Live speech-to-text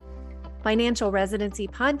Financial Residency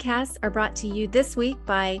podcasts are brought to you this week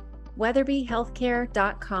by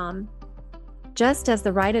WeatherbyHealthcare.com. Just as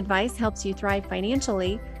the right advice helps you thrive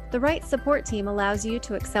financially, the right support team allows you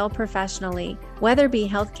to excel professionally. Weatherby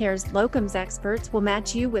Healthcare's locums experts will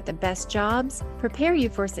match you with the best jobs, prepare you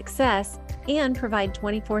for success, and provide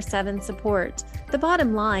 24/7 support. The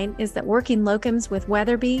bottom line is that working locums with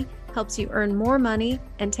Weatherby helps you earn more money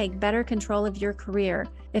and take better control of your career.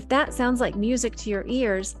 If that sounds like music to your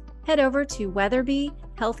ears, head over to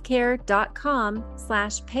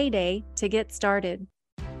weatherbyhealthcare.com/payday to get started.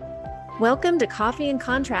 Welcome to Coffee and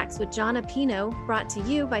Contracts with John Apino, brought to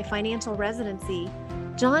you by Financial Residency.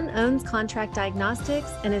 John owns Contract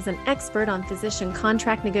Diagnostics and is an expert on physician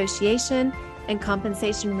contract negotiation and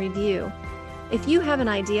compensation review. If you have an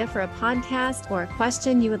idea for a podcast or a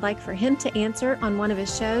question you would like for him to answer on one of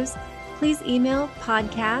his shows, please email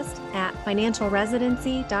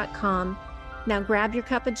podcast@financialresidency.com. Now grab your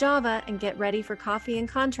cup of Java and get ready for Coffee and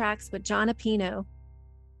Contracts with John Apino.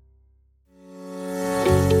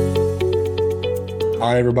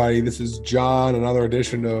 Hi, everybody. This is John, another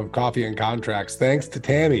edition of Coffee and Contracts. Thanks to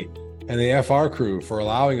Tammy and the FR crew for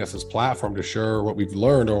allowing us this platform to share what we've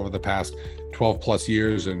learned over the past 12 plus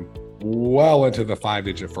years and well into the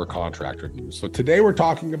 5-digit for contract reviews. So today we're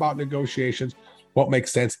talking about negotiations, what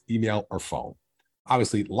makes sense, email or phone.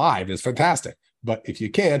 Obviously, live is fantastic, but if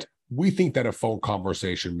you can't, we think that a phone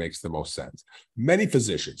conversation makes the most sense. Many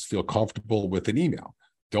physicians feel comfortable with an email.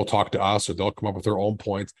 They'll talk to us or they'll come up with their own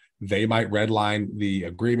points. They might redline the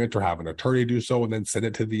agreement or have an attorney do so and then send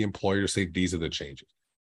it to the employer to say, these are the changes.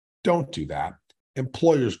 Don't do that.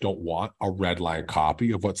 Employers don't want a redline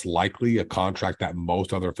copy of what's likely a contract that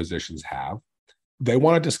most other physicians have. They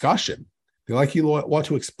want a discussion. They like you want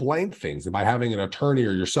to explain things. And by having an attorney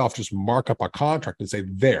or yourself just mark up a contract and say,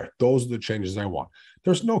 there, those are the changes I want.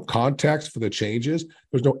 There's no context for the changes.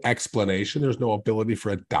 There's no explanation. There's no ability for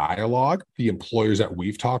a dialogue. The employers that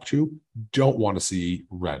we've talked to don't want to see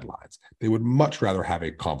red lines. They would much rather have a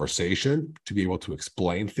conversation to be able to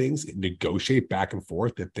explain things, negotiate back and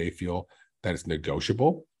forth if they feel that it's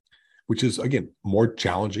negotiable, which is, again, more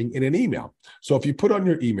challenging in an email. So if you put on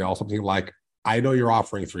your email something like, I know you're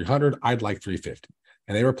offering 300, I'd like 350.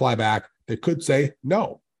 And they reply back, they could say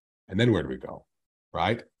no. And then where do we go,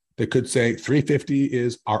 right? They could say 350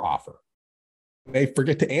 is our offer. They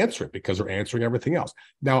forget to answer it because they're answering everything else.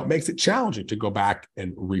 Now, it makes it challenging to go back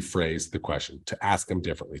and rephrase the question, to ask them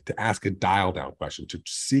differently, to ask a dial down question, to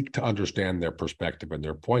seek to understand their perspective and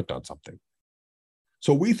their point on something.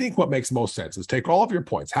 So we think what makes most sense is take all of your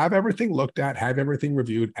points, have everything looked at, have everything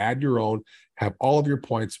reviewed, add your own, have all of your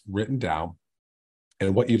points written down,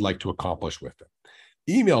 and what you'd like to accomplish with it.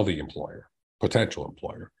 Email the employer, potential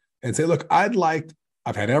employer, and say, look, I've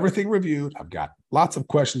had everything reviewed. I've got lots of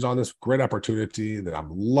questions on this great opportunity that I'd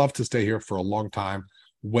love to stay here for a long time.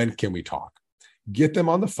 When can we talk? Get them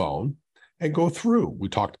on the phone and go through. We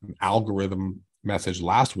talked an algorithm message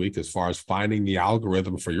last week as far as finding the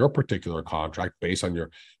algorithm for your particular contract based on your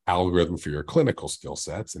algorithm for your clinical skill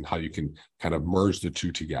sets and how you can kind of merge the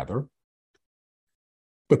two together.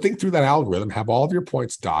 But think through that algorithm, have all of your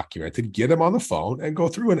points documented, get them on the phone and go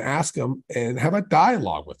through and ask them and have a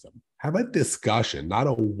dialogue with them. Have a discussion, not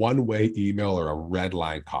a one-way email or a red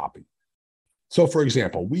line copy. So for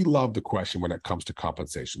example, we love the question when it comes to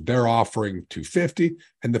compensation. They're offering 250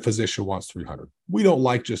 and the physician wants 300. We don't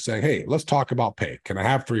like just saying, hey, let's talk about pay. Can I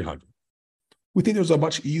have 300? We think there's a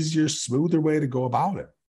much easier, smoother way to go about it.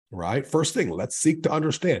 Right? First thing, let's seek to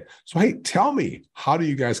understand. So, hey, tell me, how do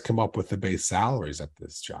you guys come up with the base salaries at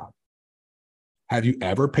this job? Have you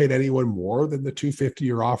ever paid anyone more than the 250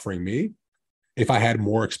 you're offering me? If I had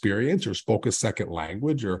more experience or spoke a second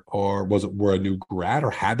language or were a new grad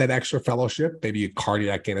or had that extra fellowship, maybe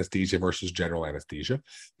cardiac anesthesia versus general anesthesia,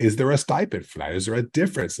 is there a stipend for that? Is there a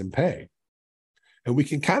difference in pay? And we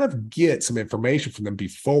can kind of get some information from them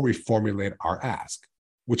before we formulate our ask.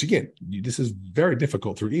 Which again, this is very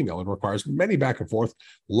difficult through email. It requires many back and forth.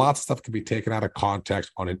 Lots of stuff can be taken out of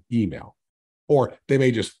context on an email. Or they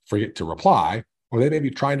may just forget to reply, or they may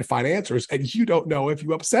be trying to find answers and you don't know if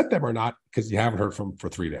you upset them or not because you haven't heard from them for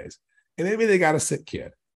 3 days. And maybe they got a sick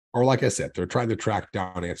kid. Or like I said, they're trying to track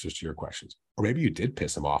down answers to your questions. Or maybe you did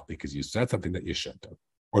piss them off because you said something that you shouldn't have.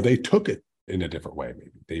 Or they took it in a different way,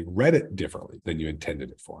 maybe. They read it differently than you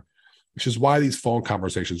intended it for. Which is why these phone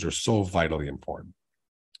conversations are so vitally important.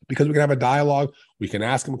 Because we can have a dialogue, we can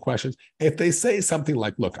ask them questions. If they say something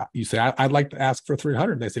like, look, you say, I'd like to ask for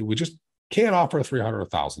 300. And they say, we just can't offer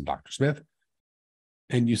 300,000, Dr. Smith.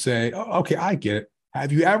 And you say, oh, okay, I get it.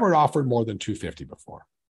 Have you ever offered more than 250 before?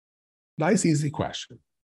 Nice, easy question,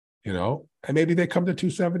 and maybe they come to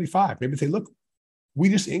 275. Maybe they say, look, We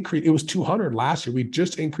just increased, it was 200 last year. We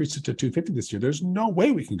just increased it to 250 this year. There's no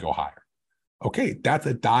way we can go higher. Okay, that's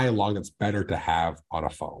a dialogue that's better to have on a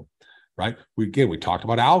phone, right? We talked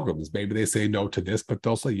about algorithms. Maybe they say no to this, but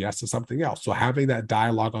they'll say yes to something else. So having that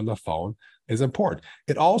dialogue on the phone is important.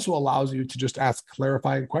 It also allows you to just ask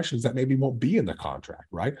clarifying questions that maybe won't be in the contract,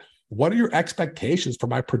 right? What are your expectations for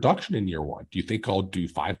my production in year one? Do you think I'll do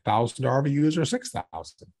 5,000 RVUs or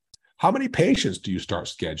 6,000? How many patients do you start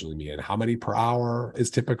scheduling me in? How many per hour is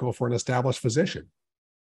typical for an established physician?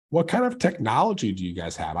 What kind of technology do you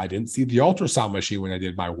guys have? I didn't see the ultrasound machine when I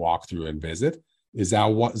did my walkthrough and visit. Is there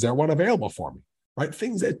one available for me? Right?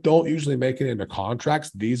 Things that don't usually make it into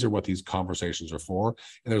contracts. These are what these conversations are for.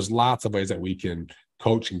 And there's lots of ways that we can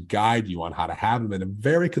coach and guide you on how to have them in a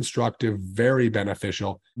very constructive, very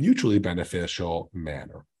beneficial, mutually beneficial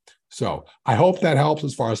manner. So I hope that helps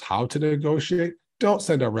as far as how to negotiate. Don't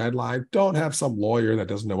send a red line. Don't have some lawyer that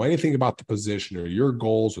doesn't know anything about the position or your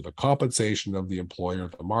goals or the compensation of the employer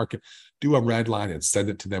or the market. Do a red line and send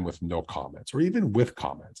it to them with no comments or even with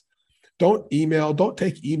comments. Don't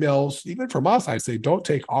take emails, even from us. I say, don't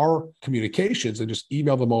take our communications and just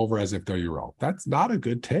email them over as if they're your own. That's not a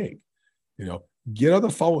good take. Get on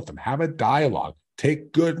the phone with them, have a dialogue,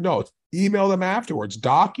 take good notes, email them afterwards,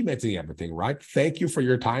 documenting everything, right? Thank you for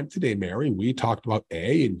your time today, Mary. We talked about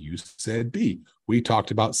A and you said B. We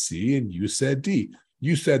talked about C and you said D.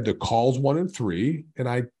 You said the calls 1 and 3, and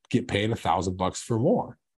I get paid $1,000 for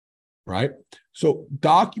more, right? So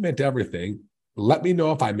document everything. Let me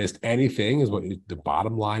know if I missed anything, is what the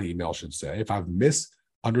bottom line email should say. If I've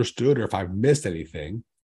misunderstood or if I've missed anything.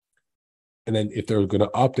 And then if they're going to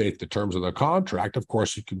update the terms of the contract, of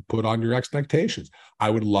course, you can put on your expectations. I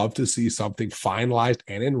would love to see something finalized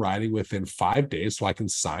and in writing within 5 days so I can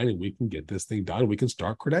sign and we can get this thing done. We can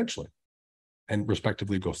start credentialing and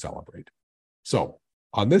respectively go celebrate. So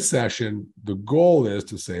on this session, the goal is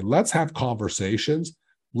to say, let's have conversations.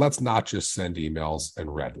 Let's not just send emails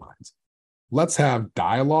and red lines. Let's have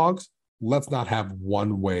dialogues. Let's not have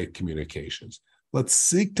one-way communications. Let's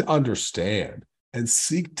seek to understand and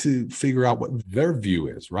seek to figure out what their view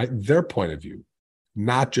is, right? Their point of view,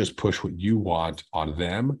 not just push what you want on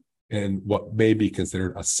them in what may be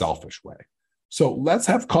considered a selfish way. So let's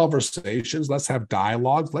have conversations, let's have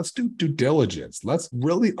dialogues, let's do due diligence. Let's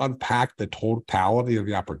really unpack the totality of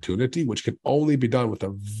the opportunity, which can only be done with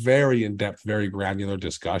a very in-depth, very granular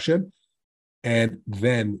discussion. And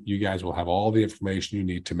then you guys will have all the information you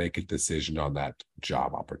need to make a decision on that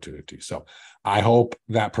job opportunity. So I hope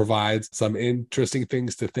that provides some interesting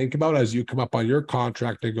things to think about as you come up on your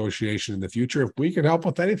contract negotiation in the future. If we can help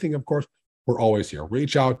with anything, of course, we're always here.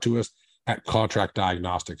 Reach out to us at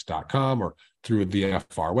contractdiagnostics.com or through the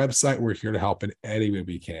FR website. We're here to help in any way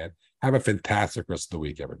we can. Have a fantastic rest of the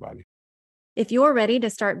week, everybody. If you're ready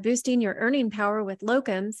to start boosting your earning power with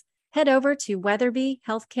locums, head over to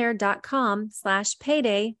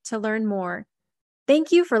weatherbyhealthcare.com/payday to learn more.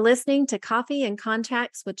 Thank you for listening to Coffee and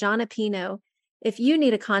Contracts with John Apino. If you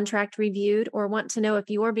need a contract reviewed or want to know if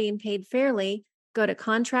you're being paid fairly, go to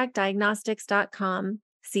contractdiagnostics.com.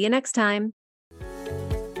 See you next time.